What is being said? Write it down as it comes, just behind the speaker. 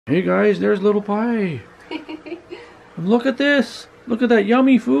Hey guys, there's little Pie. Look at this. Look at that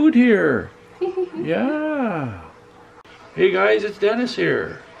yummy food here. Yeah. Hey guys, it's Dennis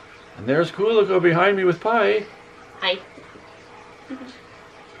here. And there's Kulika behind me with Pie. Hi.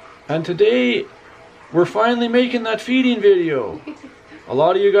 And today, we're finally making that feeding video. A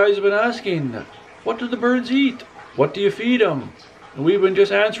lot of you guys have been asking, what do the birds eat? What do you feed them? And we've been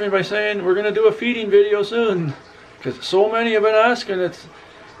just answering by saying we're going to do a feeding video soon. Because so many have been asking,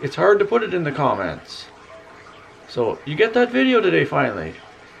 it's hard to put it in the comments. So you get that video today finally.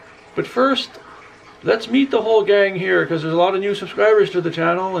 But first, let's meet the whole gang here, because there's a lot of new subscribers to the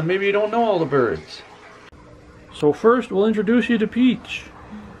channel and maybe you don't know all the birds. So first we'll introduce you to Peach.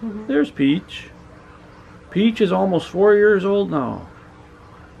 There's Peach. Peach is almost 4 years old now.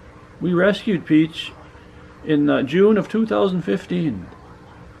 We rescued Peach in June of 2015.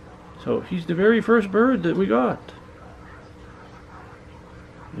 So he's the very first bird that we got.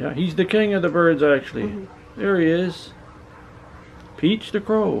 Yeah, he's the king of the birds actually. There he is. Peach the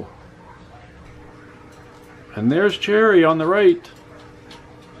crow. And there's Cherry on the right.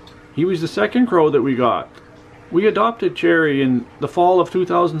 He was the second crow that we got. We adopted Cherry in the fall of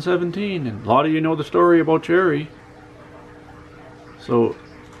 2017, and a lot of you know the story about Cherry. So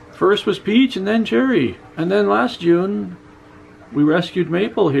first was Peach and then Cherry, and then last June we rescued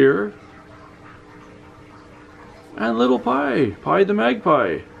Maple here, and little Pie, Pie the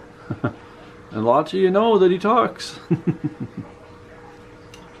Magpie. And lots of you know that he talks.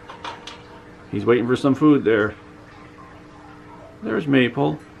 He's waiting for some food there. There's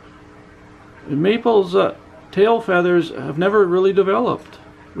Maple. And Maple's tail feathers have never really developed.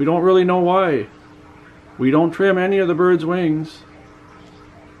 We don't really know why. We don't trim any of the bird's wings.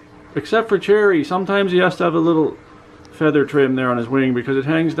 Except for Cherry. Sometimes he has to have a little feather trim there on his wing because it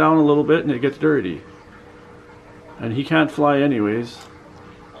hangs down a little bit and it gets dirty. And he can't fly anyways.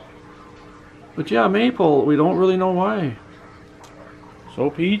 But yeah, Maple, we don't really know why. So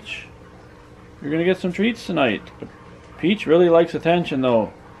Peach, you're gonna get some treats tonight. Peach really likes attention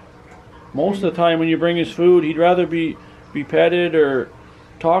though. Most of the time when you bring his food, he'd rather be petted or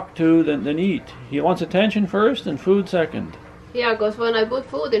talked to than eat. He wants attention first and food second. Yeah, because when I put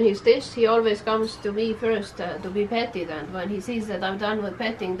food in his dish, he always comes to me first to be petted, and when he sees that I'm done with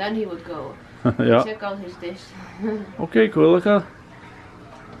petting, then he would go Yeah. check out his dish. Okay, Kulika.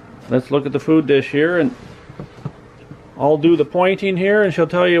 Let's look at the food dish here, and I'll do the pointing here and she'll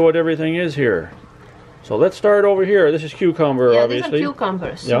tell you what everything is here. So let's start over here. This is cucumber, yeah, obviously. these are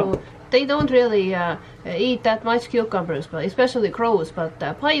cucumbers. Yeah. So they don't really eat that much cucumbers, but especially crows, but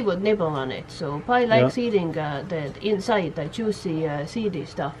Pie would nibble on it. So Pie likes eating the inside, the juicy, seedy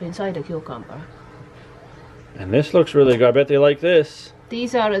stuff inside the cucumber. And this looks really good. I bet they like this.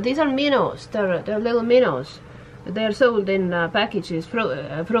 These are minnows. They're little minnows. They're sold in packages,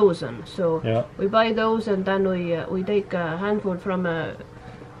 frozen. So we buy those, and then we take a handful from the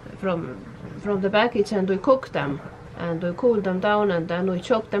package and we cook them, and we cool them down, and then we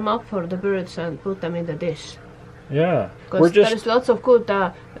chop them up for the birds and put them in the dish. Yeah, because there is lots of good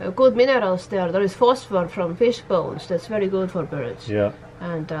minerals there. There is phosphor from fish bones. That's very good for birds. Yeah,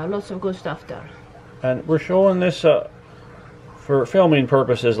 and lots of good stuff there. And we're showing this for filming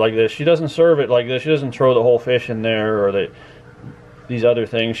purposes like this. She doesn't serve it like this. She doesn't throw the whole fish in there or these other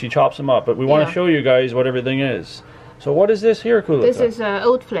things. She chops them up. But we want to show you guys what everything is. So what is this here, Kulika? This is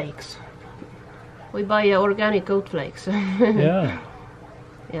oat flakes. We buy organic oat flakes. Yeah.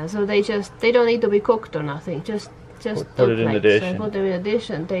 Yeah. So they don't need to be cooked or nothing. Just put it in the dish. Put them in a dish,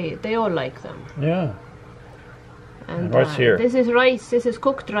 and they all like them. Yeah. And what's here? This is rice. This is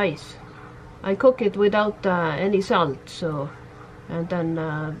cooked rice. I cook it without any salt. So. And then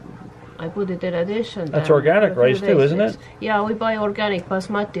I put it in a dish. And that's organic rice too, isn't it? Yeah, we buy organic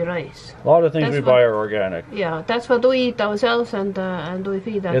basmati rice. A lot of things we buy are organic. Yeah, that's what we eat ourselves, and we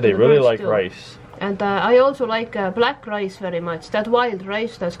feed that. Yeah, they really like rice. And I also like black rice very much. That wild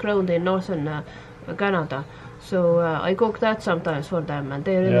rice that's grown in northern Canada. So I cook that sometimes for them, and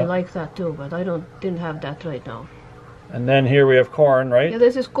they really like that too. But I didn't have that right now. And then here we have corn, right? Yeah,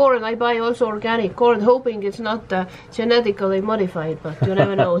 this is corn. I buy also organic corn, hoping it's not genetically modified, but you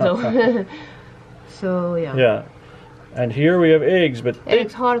never know though. So yeah. Yeah. And here we have eggs, but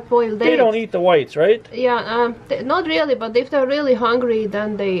eggs, hard-boiled eggs. They don't eat the whites, right? Yeah, not really, but if they're really hungry,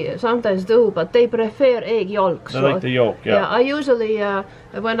 then they sometimes do, but they prefer egg yolks. They like the yolk, yeah. Yeah, I usually,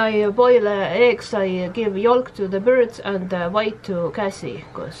 when I boil eggs, I give yolk to the birds and white to Cassie,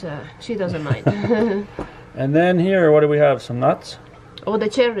 because she doesn't mind. And then here, what do we have? Some nuts? Oh, the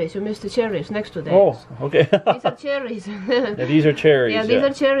cherries. You missed the cherries next to that. Oh, okay. These are cherries. Yeah, these are cherries. Yeah, these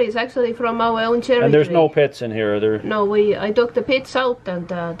are cherries actually from our own cherry And there's tree. no pits in here. There. No, I took the pits out and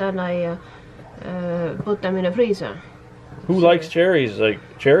then I put them in a freezer. Who likes cherries? Like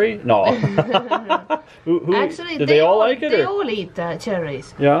cherry? No. who, Actually, do they all like it? They Or? all eat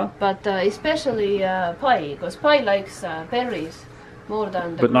cherries. Yeah. But especially Pie, because Pie likes berries more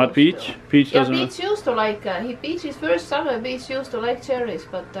than the But not fruits Peach? do. Peach Yeah, doesn't. Peach used to like, Peach's first summer, Peach used to like cherries,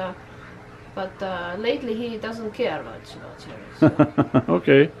 but lately he doesn't care much about cherries. So.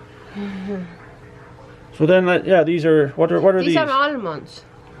 Okay. So then, yeah, these are, what are these? These are almonds.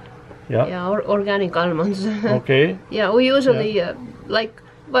 Yeah. Yeah, organic almonds. Okay. Yeah, we usually like,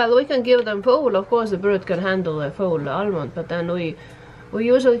 well, we can give them whole. Of course, the bird can handle a whole almond, but then we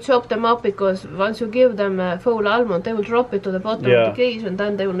usually chop them up because once you give them a whole almond, they will drop it to the bottom of the cage, and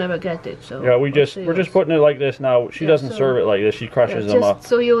then they will never get it. So yeah, we're just putting it like this now. She doesn't serve it like this. She crushes them up.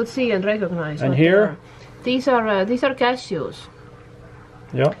 So you would see and recognize. And here, these are cashews.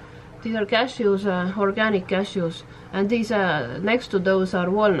 Yeah. These are cashews, organic cashews, and these next to those are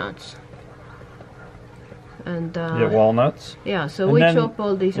walnuts. And yeah, walnuts. Yeah, so and we then, chop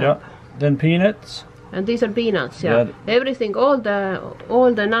all these up. Then peanuts. And these are peanuts. Yeah, everything, all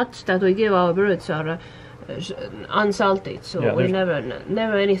the nuts that we give our birds are unsalted. So we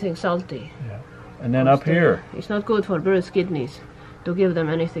never anything salty. Yeah. And then up here, it's not good for birds' kidneys to give them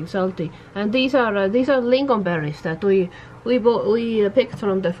anything salty. And these are lingonberries that we picked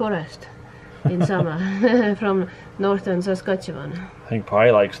from the forest in summer from northern Saskatchewan. I think Pie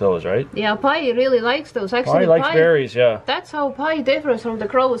likes those, right? Yeah, Pie really likes those. Actually, Pie likes berries, yeah. That's how Pie differs from the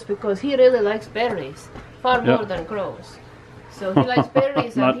crows, because he really likes berries far more than crows. So he likes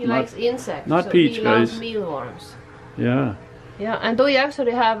berries and he likes insects. Not so Peach, he guys. loves mealworms. Yeah. Yeah, and we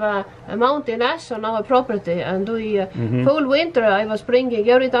actually have a mountain ash on our property, and we full winter I was bringing,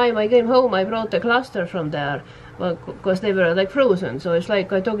 every time I came home I brought a cluster from there, because they were like frozen, so it's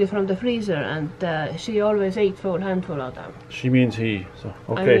like I took it from the freezer, and she always ate full handful of them. She means he, so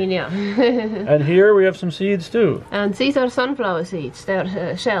okay. I mean, yeah. And here we have some seeds too. And these are sunflower seeds,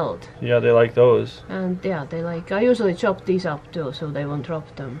 they're shelled. Yeah, they like those. And yeah, they like, I usually chop these up too, so they won't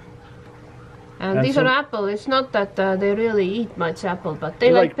drop them. And these are apple. It's not that they really eat much apple, but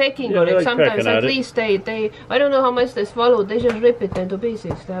they like pecking on it. Like sometimes at least they I don't know how much they swallow. They just rip it into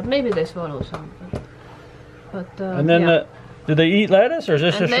pieces. Maybe they swallow some. But and then do they eat lettuce, or is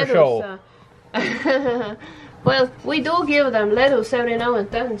this just lettuce, a show? Well, we do give them lettuce every now and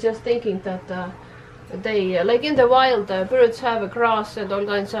then, just thinking that they like in the wild birds have a grass and all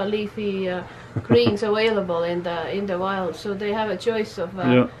kinds of leafy greens available in the wild, so they have a choice of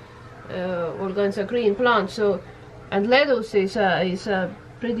all kinds of green plants. So, and lettuce is a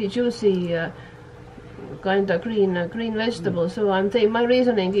pretty juicy kind of green vegetable. So my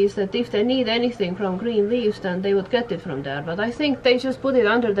reasoning is that if they need anything from green leaves, then they would get it from there. But I think they just put it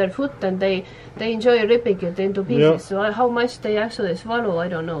under their foot and they enjoy ripping it into pieces. So how much they actually swallow, I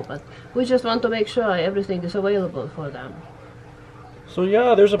don't know. But we just want to make sure everything is available for them. So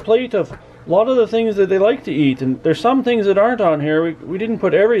yeah, there's a plate of a lot of the things that they like to eat, and there's some things that aren't on here. We didn't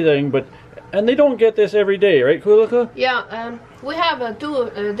put everything, and they don't get this every day, right, Kulika? Yeah, we have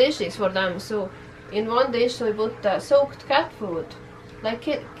 2 dishes for them. So in one dish we put soaked cat food, like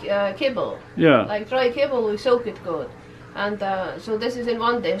kibble. Yeah. Like dry kibble, we soak it good. And so this is in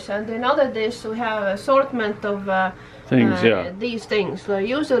one dish. And in another dish we have assortment of things, these things. So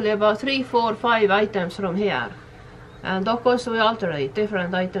usually about 3, 4, 5 items from here. And of course we alternate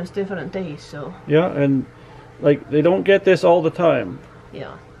different items different days. So yeah, and like they don't get this all the time.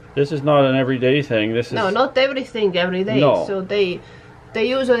 Yeah. This is not an everyday thing. This is not everything every day. No. So they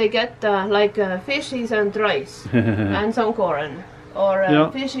usually get like fishes and rice and some corn,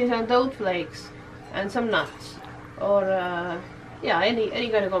 or fishes and oat flakes and some nuts, or any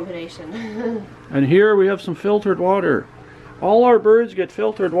kind of combination. And here we have some filtered water. All our birds get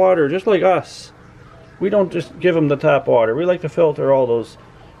filtered water, just like us. We don't just give them the tap water. We like to filter all those,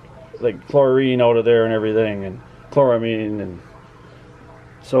 like chlorine out of there and everything, and chloramine, and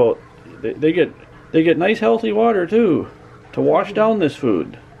so they get nice healthy water too, to wash down this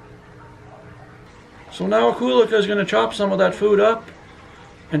food. So now Kulika is going to chop some of that food up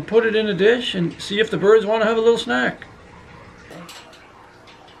and put it in a dish and see if the birds want to have a little snack.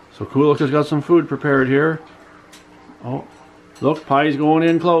 So Kulika's got some food prepared here. Oh, look, Pie's going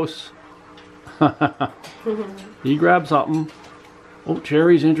in close. He grabbed something. Oh,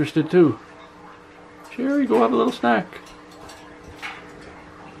 Cherry's interested too. Cherry, go have a little snack.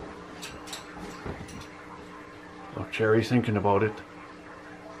 Oh, Cherry's thinking about it.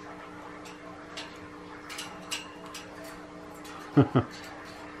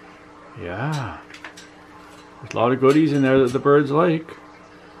 Yeah. There's a lot of goodies in there that the birds like.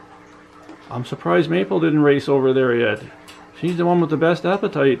 I'm surprised Maple didn't race over there yet. She's the one with the best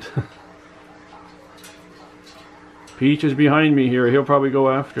appetite. Peach is behind me here. He'll probably go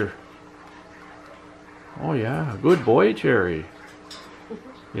after. Oh yeah, good boy, Cherry.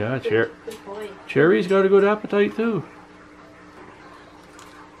 Yeah, Good boy. Cherry's got a good appetite too.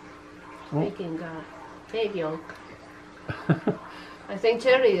 Oh. Making egg yolk. I think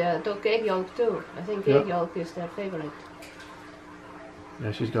Cherry took egg yolk too. I think egg yolk is their favorite.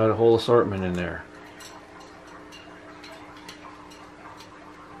 Yeah, she's got a whole assortment in there.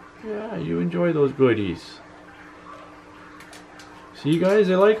 Yeah, you enjoy those goodies. See guys,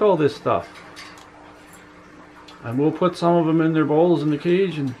 they like all this stuff. And we'll put some of them in their bowls in the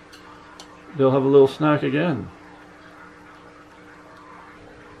cage and they'll have a little snack again.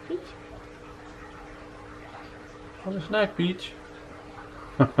 Peach. Have a snack, Peach.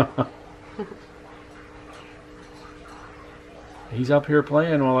 He's up here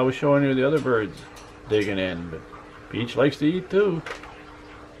playing while I was showing you the other birds digging in, but Peach likes to eat too.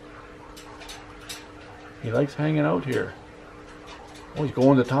 He likes hanging out here. Oh, he's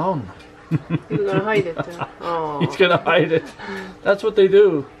going to town. He's gonna hide it. Oh. He's gonna hide it. That's what they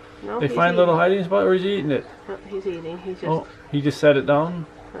do. No, They find a little hiding spot, or he's eating it. No, he's eating. He's just. Oh, he just set it down.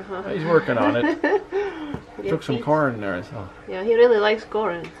 He's working on it. Yeah, Took some corn there, so. Yeah, he really likes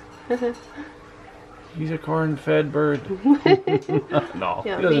corn. He's a corn-fed bird. No,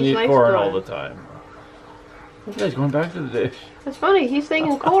 Yeah, he doesn't Peach eat likes corn corn. all the time. Yeah, he's going back to the dish. It's funny. He's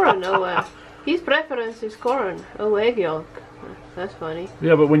thinking corn. Oh, his preference is corn. Oh, egg yolk. That's funny.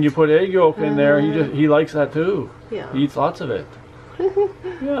 Yeah, but when you put egg yolk in there, he likes that too. Yeah. He eats lots of it.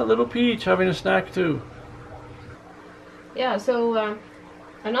 Yeah, little Peach having a snack too. Yeah. So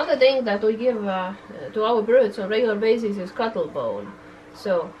another thing that we give to our birds on regular basis is cuttle bone.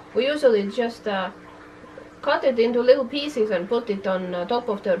 So we usually just cut it into little pieces and put it on top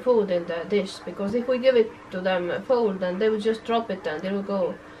of their food in the dish, because if we give it to them whole, then they will just drop it and they will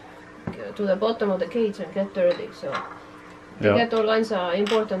go to the bottom of the cage and get dirty. So they get all kinds of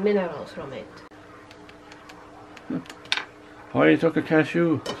important minerals from it. Oh, you took a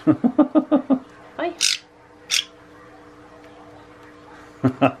cashew. Bye.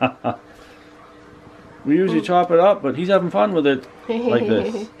 We usually chop it up, but he's having fun with it like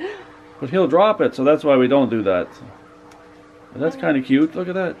this. But he'll drop it, so that's why we don't do that. But that's kind of cute. Look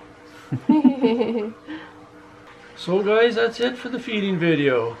at that. So guys, that's it for the feeding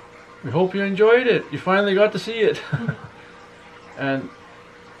video. We hope you enjoyed it. You finally got to see it. And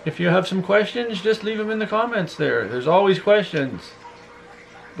if you have some questions, just leave them in the comments there. There's always questions.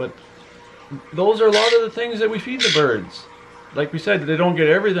 But those are a lot of the things that we feed the birds. Like we said, they don't get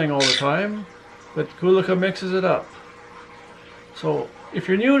everything all the time, but Kulika mixes it up. So if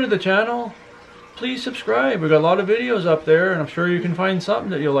you're new to the channel, please subscribe. We've got a lot of videos up there, and I'm sure you can find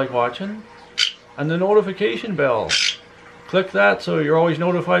something that you'll like watching. And the notification bell. Click that so you're always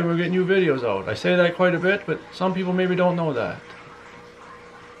notified when we get new videos out. I say that quite a bit, but some people maybe don't know that.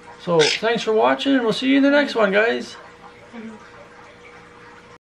 So thanks for watching, and we'll see you in the next one, guys.